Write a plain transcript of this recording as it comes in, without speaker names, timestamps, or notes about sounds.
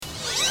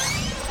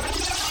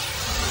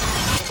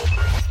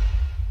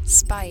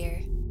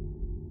Inspire.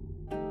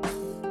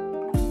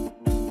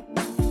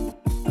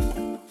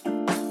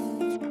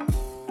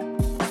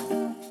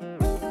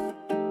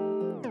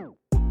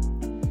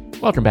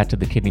 Welcome back to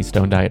the Kidney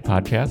Stone Diet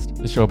Podcast,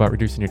 the show about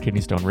reducing your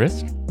kidney stone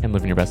risk and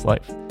living your best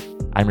life.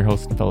 I'm your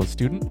host and fellow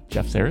student,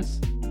 Jeff Saris.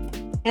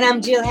 And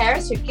I'm Jill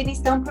Harris, your kidney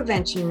stone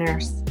prevention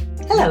nurse.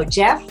 Hello,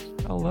 Jeff.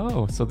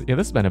 Hello. So this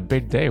has been a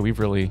big day. We've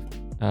really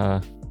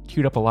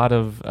queued up a lot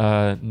of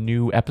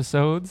new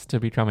episodes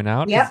to be coming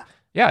out. Yep.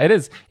 Yeah, it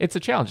is. It's a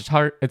challenge.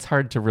 It's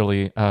hard to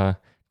really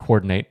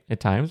coordinate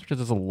at times because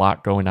there's a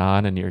lot going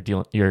on, and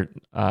you're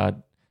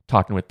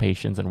talking with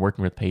patients and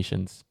working with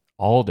patients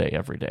all day,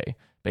 every day,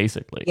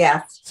 basically.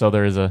 Yes. So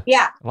there is a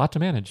lot to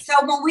manage.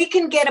 So when we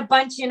can get a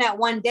bunch in at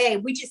one day,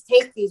 we just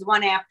take these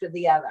one after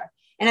the other.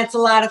 And it's a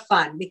lot of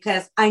fun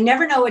because I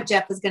never know what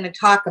Jeff is going to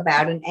talk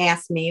about and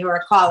ask me, or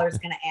a caller is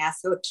going to ask.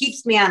 So it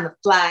keeps me on the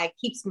fly,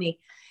 keeps me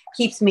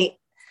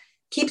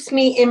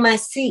in my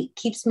seat,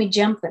 keeps me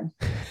jumping.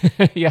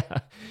 Yeah.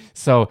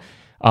 So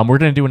we're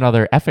going to do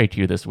another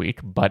FAQ this week,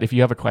 but if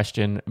you have a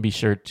question, be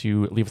sure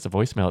to leave us a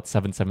voicemail at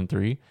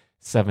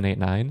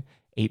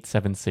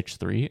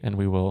 773-789-8763, and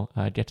we will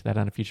get to that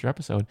on a future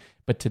episode.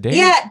 But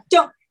today...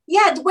 Don't be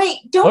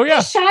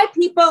shy,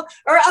 people,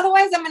 or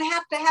otherwise I'm going to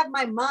have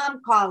my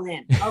mom call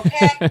in,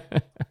 okay?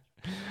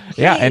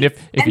 Yeah, and if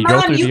you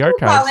go through the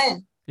archives... Call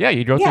in. Yeah,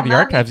 you go through the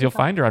archives, you'll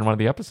find her on one of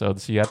the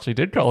episodes. She actually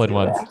did call in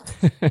once.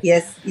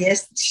 Yes,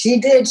 she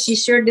did. She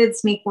sure did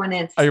sneak one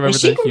in. I remember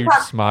the huge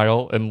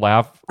smile and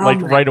laugh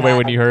right away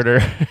when you heard her.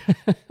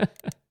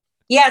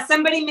 Yeah,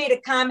 somebody made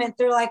a comment.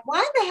 They're like,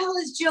 why the hell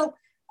is Jill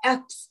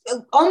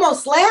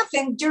almost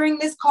laughing during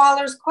this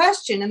caller's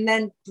question? And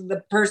then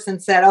the person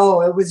said,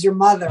 oh, it was your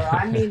mother.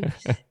 I mean,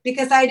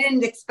 because I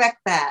didn't expect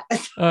that.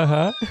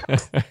 Uh-huh.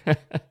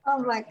 Oh,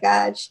 my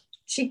gosh.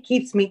 She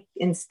keeps me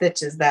in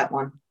stitches, that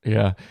one.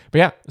 Yeah. But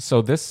yeah,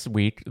 so this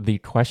week, the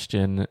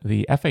question,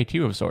 the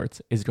FAQ of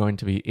sorts, is going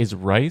to be, is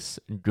rice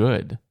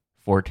good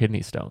for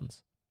kidney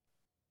stones?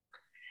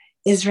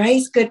 Is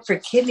rice good for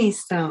kidney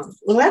stones?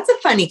 Well, that's a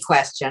funny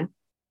question.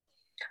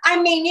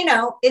 I mean,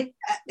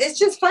 it's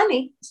just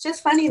funny. It's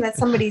just funny that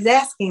somebody's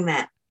asking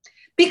that.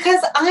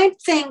 Because I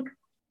think,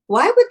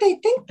 why would they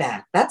think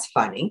that? That's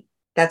funny.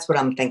 That's what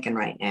I'm thinking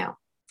right now.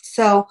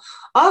 So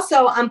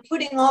also, I'm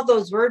putting all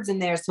those words in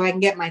there so I can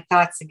get my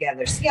thoughts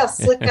together. See how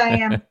slick I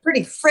am?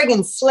 Pretty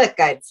friggin' slick,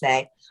 I'd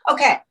say.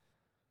 Okay.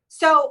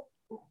 So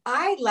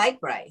I like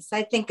rice.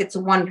 I think it's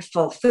a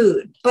wonderful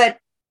food. But,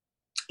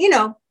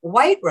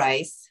 white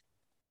rice,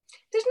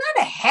 there's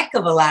not a heck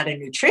of a lot of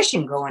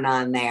nutrition going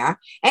on there.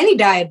 Any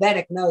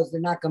diabetic knows they're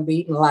not going to be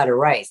eating a lot of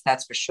rice,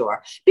 that's for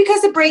sure,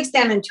 because it breaks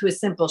down into a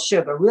simple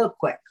sugar real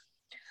quick.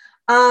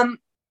 But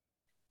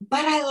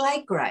I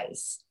like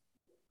rice.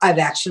 I've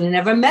actually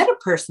never met a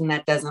person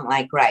that doesn't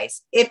like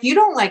rice. If you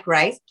don't like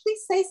rice, please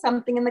say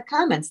something in the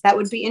comments. That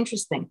would be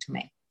interesting to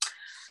me.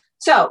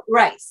 So,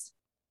 rice.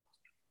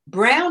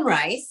 Brown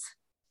rice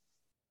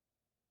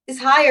is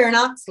higher in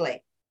oxalate.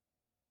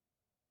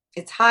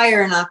 It's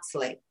higher in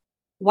oxalate.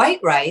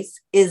 White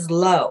rice is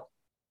low.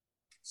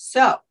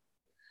 So,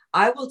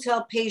 I will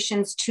tell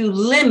patients to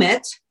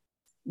limit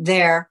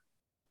their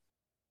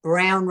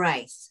brown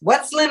rice.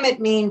 What's limit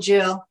mean,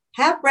 Jill?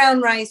 Have brown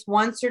rice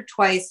once or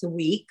twice a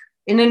week.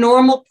 In a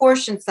normal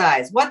portion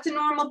size. What's a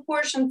normal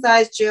portion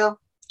size, Jill?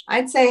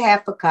 I'd say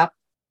half a cup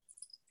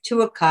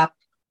to a cup.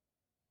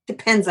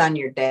 Depends on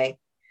your day.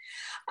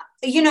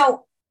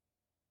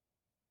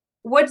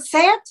 What's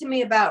sad to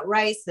me about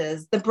rice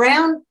is the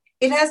brown,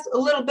 it has a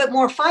little bit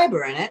more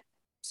fiber in it.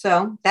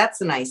 So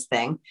that's a nice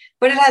thing.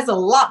 But it has a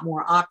lot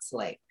more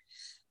oxalate.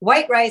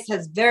 White rice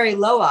has very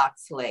low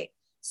oxalate.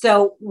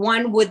 So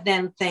one would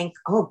then think,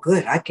 oh,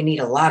 good, I can eat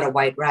a lot of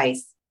white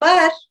rice.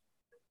 But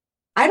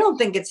I don't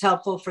think it's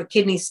helpful for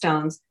kidney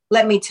stones.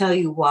 Let me tell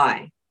you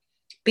why.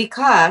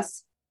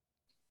 Because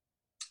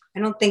I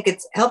don't think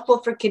it's helpful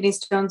for kidney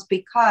stones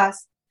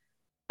because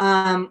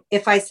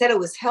if I said it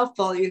was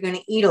helpful, you're going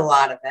to eat a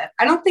lot of it.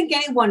 I don't think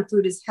any one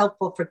food is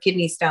helpful for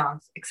kidney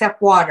stones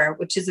except water,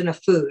 which isn't a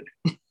food.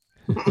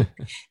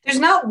 There's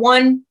not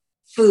one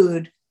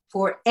food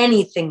for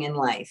anything in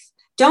life.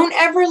 Don't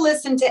ever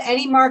listen to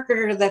any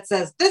marketer that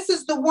says, this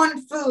is the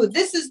one food.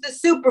 This is the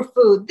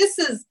superfood. This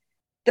is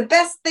the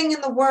best thing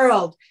in the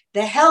world,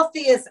 the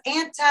healthiest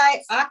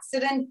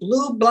antioxidant,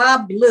 blue, blah,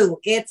 blue.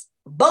 It's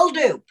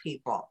bulldoo,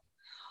 people.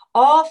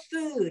 All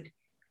food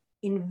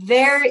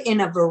in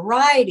a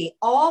variety,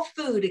 all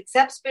food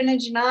except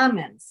spinach and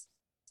almonds.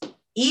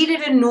 Eat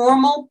it in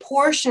normal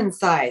portion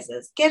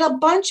sizes. Get a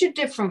bunch of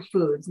different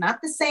foods,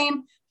 not the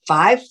same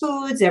 5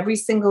 foods every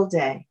single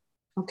day.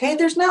 Okay,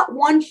 there's not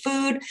one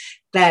food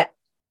that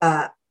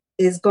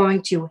is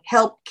going to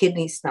help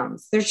kidney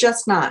stones. There's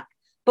just not.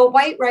 But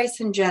white rice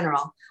in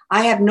general,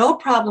 I have no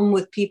problem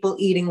with people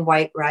eating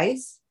white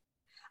rice.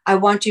 I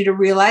want you to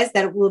realize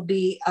that it will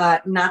be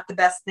not the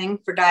best thing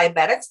for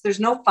diabetics. There's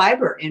no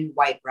fiber in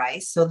white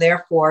rice. So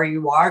therefore,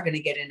 you are going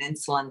to get an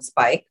insulin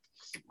spike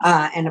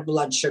and a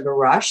blood sugar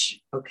rush.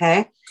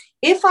 Okay.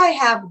 If I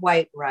have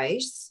white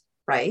rice,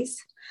 rice,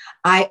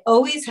 I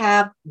always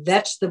have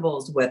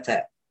vegetables with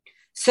it.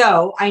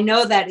 So I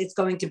know that it's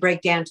going to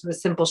break down to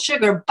a simple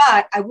sugar,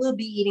 but I will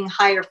be eating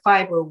higher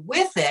fiber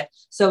with it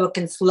so it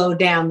can slow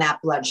down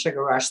that blood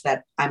sugar rush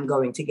that I'm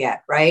going to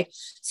get, right?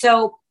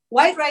 So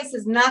white rice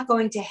is not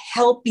going to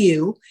help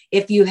you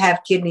if you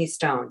have kidney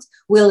stones.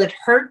 Will it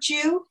hurt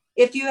you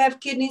if you have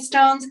kidney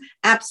stones?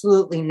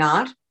 Absolutely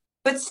not.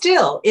 But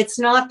still, it's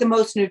not the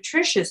most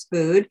nutritious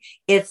food.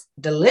 It's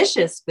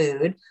delicious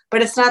food,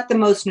 but it's not the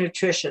most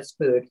nutritious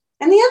food.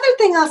 And the other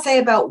thing I'll say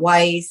about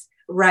rice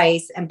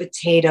and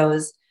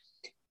potatoes,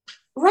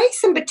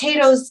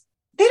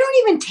 they don't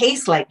even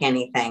taste like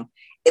anything.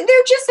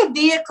 They're just a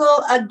vehicle,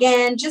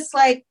 again, just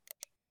like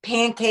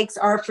pancakes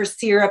are for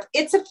syrup.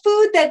 It's a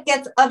food that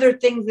gets other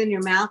things in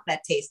your mouth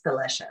that taste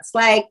delicious,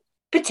 like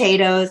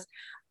potatoes,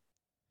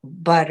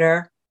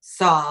 butter,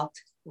 salt.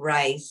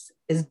 Rice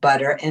is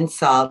butter and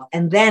salt,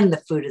 and then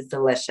the food is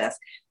delicious.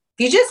 If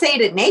you just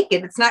ate it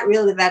naked, it's not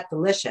really that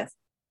delicious.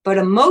 But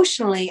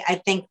emotionally, I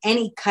think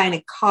any kind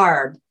of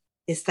carb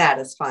is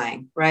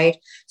satisfying, right?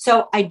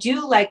 So I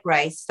do like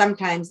rice.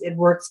 Sometimes it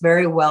works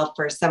very well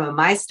for some of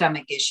my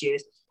stomach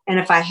issues. And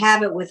if I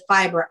have it with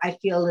fiber, I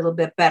feel a little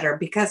bit better,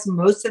 because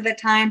most of the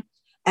time,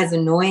 as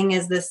annoying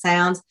as this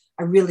sounds,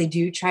 I really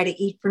do try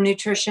to eat for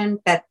nutrition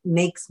that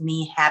makes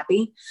me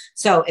happy.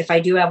 So if I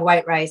do have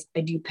white rice,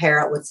 I do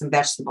pair it with some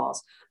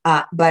vegetables.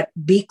 But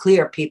be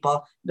clear,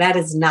 people, that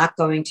is not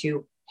going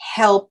to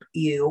help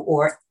you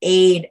or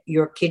aid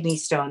your kidney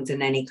stones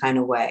in any kind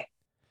of way.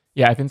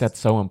 Yeah, I think that's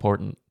so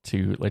important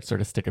to like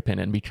sort of stick a pin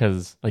in,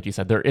 because like you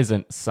said, there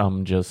isn't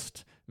some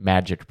just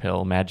magic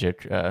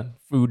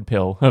food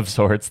pill of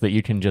sorts that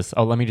you can just,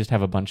 let me just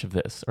have a bunch of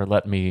this, or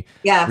let me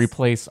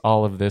replace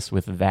all of this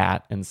with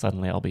that, and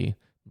suddenly I'll be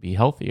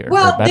healthier.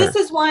 Well, this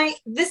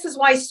is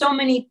why so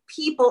many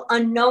people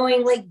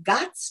unknowingly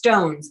got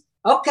stones.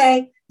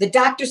 Okay, the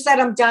doctor said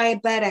I'm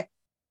diabetic.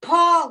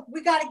 Paul,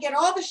 we got to get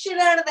all the shit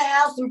out of the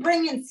house and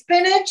bring in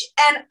spinach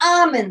and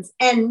almonds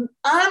and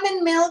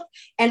almond milk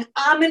and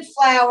almond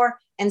flour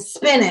and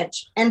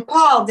spinach. And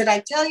Paul, did I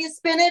tell you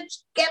spinach?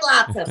 Get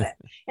lots of it.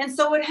 And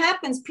so what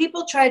happens,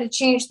 people try to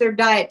change their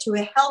diet to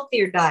a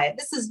healthier diet.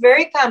 This is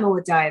very common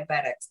with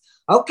diabetics.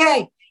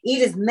 Okay,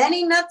 eat as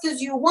many nuts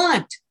as you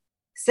want,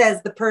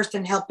 says the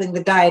person helping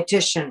the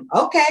dietitian.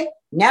 Okay,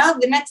 now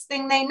the next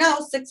thing they know,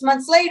 6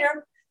 months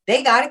later,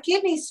 they got a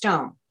kidney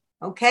stone.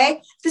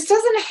 Okay, this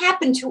doesn't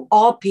happen to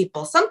all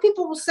people. Some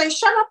people will say,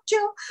 shut up,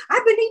 Jill.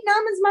 I've been eating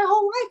almonds my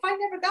whole life. I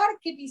never got a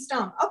kidney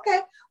stone.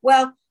 Okay,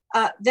 well,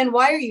 then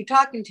why are you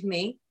talking to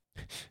me?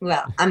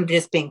 Well, I'm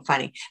just being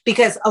funny,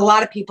 because a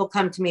lot of people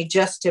come to me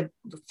just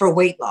for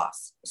weight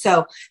loss.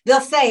 So they'll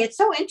say, it's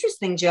so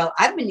interesting, Jill.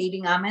 I've been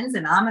eating almonds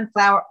and almond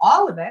flour,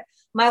 all of it,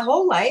 my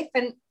whole life,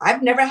 and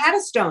I've never had a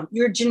stone.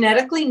 You're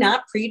genetically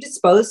not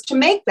predisposed to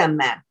make them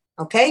then.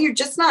 Okay, you're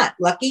just not.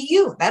 Lucky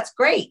you. That's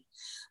great.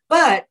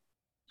 But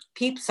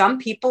some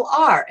people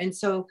are. And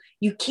so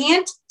you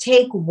can't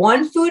take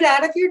one food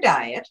out of your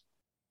diet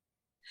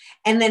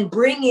and then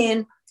bring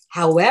in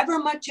however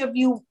much of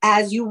you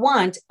as you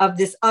want of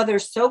this other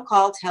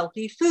so-called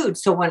healthy food.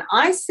 So when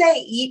I say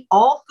eat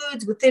all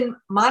foods within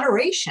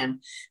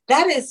moderation,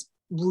 that is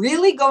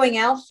really going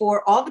out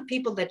for all the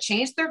people that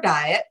changed their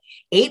diet,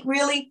 ate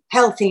really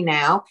healthy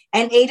now,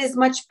 and ate as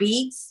much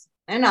beets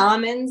and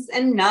almonds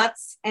and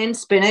nuts and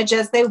spinach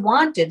as they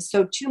wanted.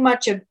 So too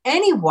much of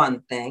any one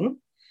thing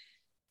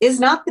is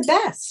not the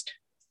best.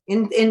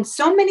 In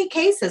so many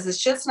cases,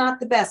 it's just not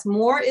the best.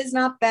 More is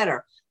not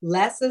better.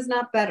 Less is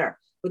not better.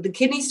 With the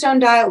kidney stone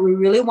diet, we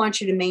really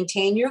want you to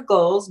maintain your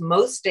goals.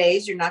 Most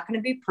days, you're not going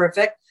to be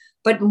perfect,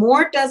 but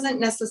more doesn't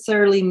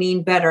necessarily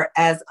mean better,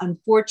 as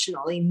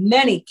unfortunately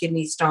many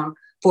kidney stone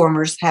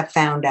formers have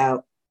found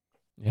out.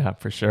 Yeah,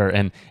 for sure.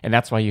 And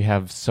that's why you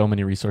have so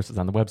many resources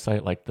on the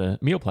website, like the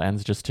meal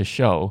plans, just to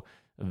show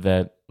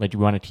that like you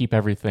want to keep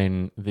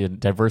everything, the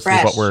diversity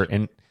fresh. Of what we're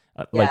in,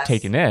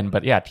 taking in,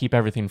 but yeah, keep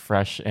everything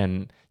fresh,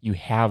 and you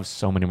have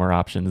so many more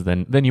options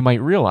than you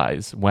might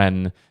realize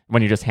when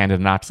you're just handed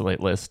an oxalate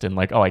list and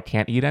like, oh, I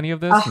can't eat any of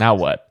this. Now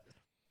what?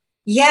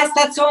 Yes,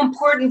 that's so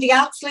important. The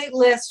oxalate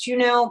list,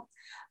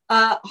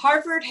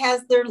 Harvard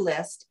has their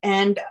list,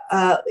 and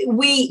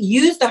we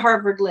use the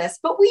Harvard list,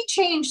 but we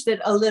changed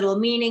it a little,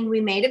 meaning we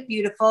made it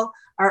beautiful.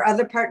 Our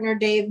other partner,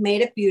 Dave, made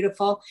it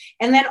beautiful.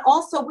 And then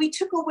also we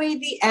took away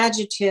the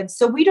adjectives.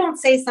 So we don't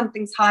say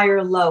something's high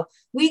or low.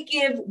 We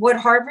give what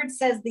Harvard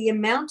says the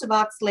amount of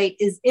oxalate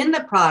is in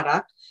the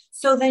product.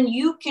 So then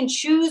you can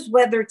choose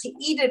whether to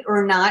eat it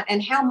or not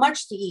and how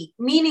much to eat.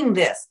 Meaning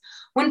this,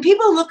 when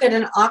people look at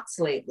an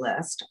oxalate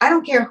list, I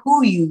don't care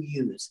who you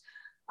use.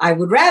 I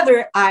would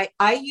rather, I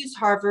use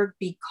Harvard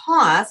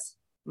because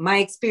my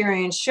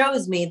experience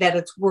shows me that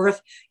it's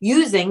worth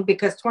using,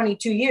 because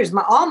 22 years,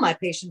 all my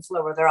patients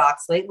lower their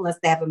oxalate unless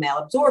they have a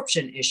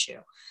malabsorption issue.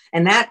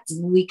 And that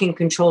we can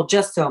control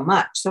just so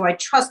much. So I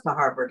trust the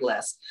Harvard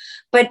list.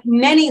 But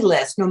many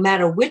lists, no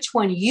matter which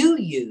one you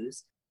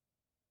use,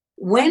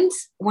 when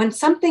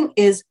something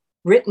is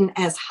written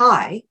as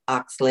high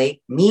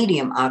oxalate,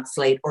 medium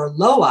oxalate, or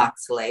low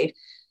oxalate,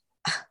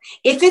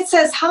 if it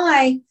says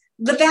high,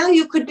 the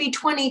value could be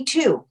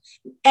 22.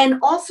 And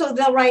also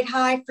they'll write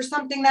high for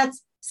something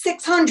that's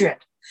 600.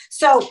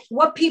 So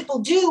what people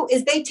do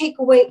is they take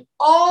away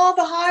all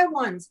the high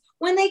ones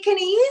when they can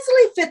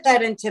easily fit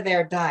that into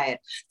their diet.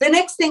 The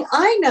next thing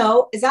I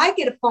know is I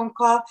get a phone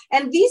call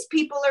and these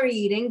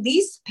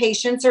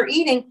patients are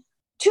eating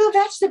 2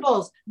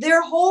 vegetables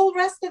their whole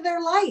rest of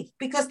their life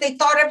because they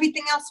thought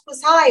everything else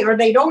was high, or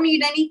they don't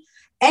eat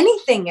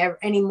anything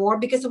anymore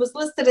because it was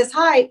listed as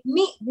high.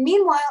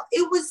 Meanwhile,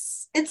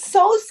 it's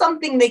so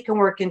something they can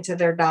work into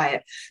their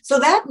diet. So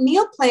that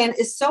meal plan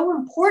is so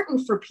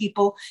important for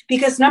people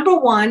because, number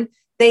one,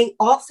 they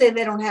all say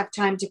they don't have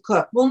time to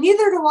cook. Well,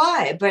 neither do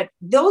I, but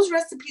those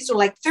recipes are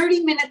like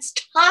 30 minutes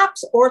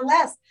tops or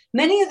less.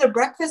 Many of the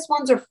breakfast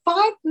ones are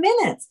 5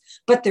 minutes,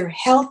 but they're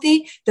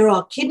healthy. They're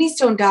all kidney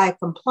stone diet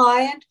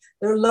compliant.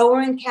 They're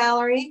lower in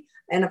calorie.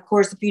 And of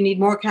course, if you need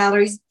more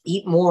calories,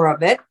 eat more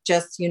of it.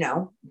 Just,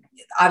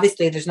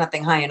 obviously there's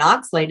nothing high in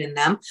oxalate in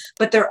them,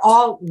 but they're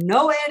all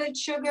no added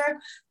sugar.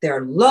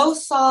 They're low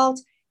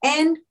salt,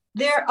 and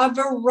they're a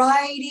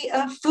variety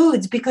of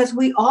foods because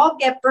we all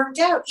get burnt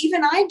out.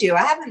 Even I do.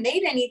 I haven't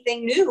made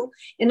anything new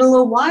in a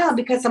little while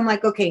because I'm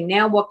like, okay,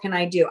 now what can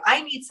I do?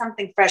 I need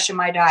something fresh in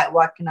my diet.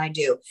 What can I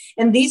do?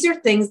 And these are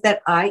things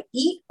that I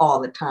eat all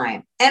the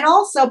time. And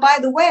also, by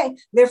the way,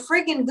 they're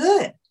friggin'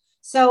 good.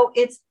 So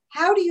it's,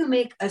 how do you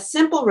make a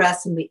simple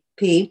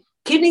recipe,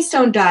 kidney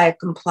stone diet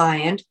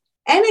compliant,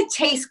 and it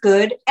tastes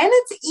good, and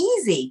it's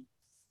easy,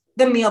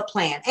 the meal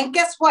plan. And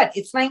guess what?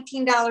 It's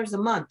 $19 a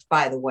month,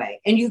 by the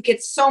way. And you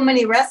get so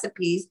many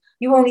recipes,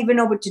 you won't even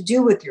know what to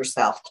do with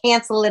yourself.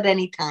 Cancel at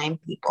any time,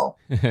 people.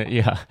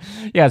 Yeah,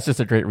 it's just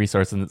a great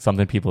resource, and it's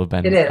something people have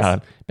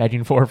been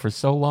begging for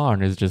so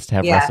long, is just to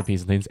have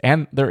recipes and things.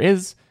 And there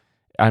is,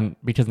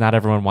 because not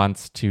everyone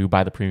wants to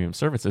buy the premium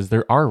services,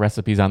 there are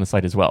recipes on the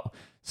site as well.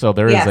 So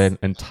there is an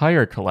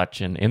entire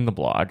collection in the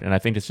blog, and I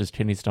think it's just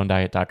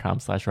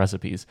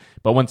kidneystonediet.com/recipes.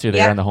 But once you're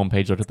there on the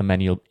homepage, look at the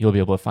menu, you'll be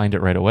able to find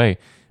it right away.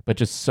 But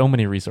just so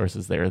many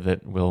resources there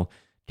that will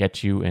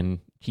get you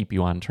and keep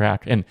you on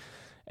track. And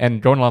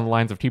going along the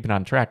lines of keeping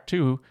on track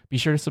too, be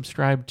sure to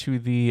subscribe to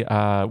the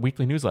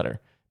weekly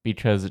newsletter,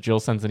 because Jill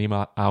sends an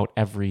email out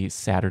every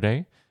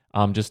Saturday,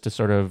 just to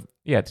sort of,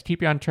 to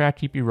keep you on track,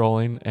 keep you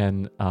rolling,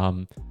 and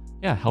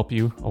help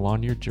you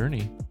along your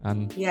journey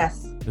on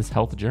this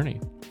health journey.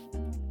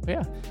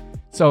 But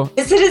so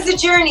yes, it is a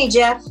journey,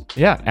 Jeff.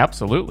 Yeah,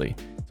 absolutely.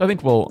 So I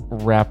think we'll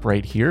wrap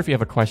right here. If you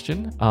have a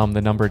question,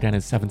 the number again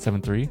is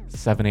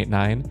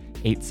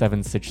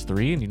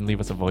 773-789-8763, and you can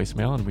leave us a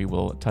voicemail and we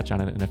will touch on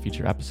it in a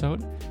future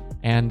episode.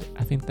 And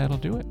I think that'll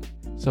do it.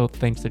 So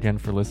thanks again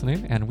for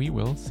listening, and we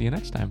will see you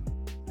next time.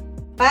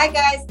 Bye,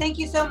 guys. Thank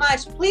you so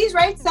much. Please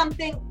write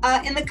something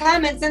in the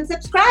comments and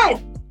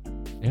subscribe.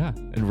 Yeah,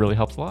 it really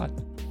helps a lot.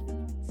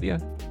 See ya.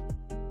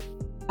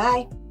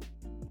 Bye.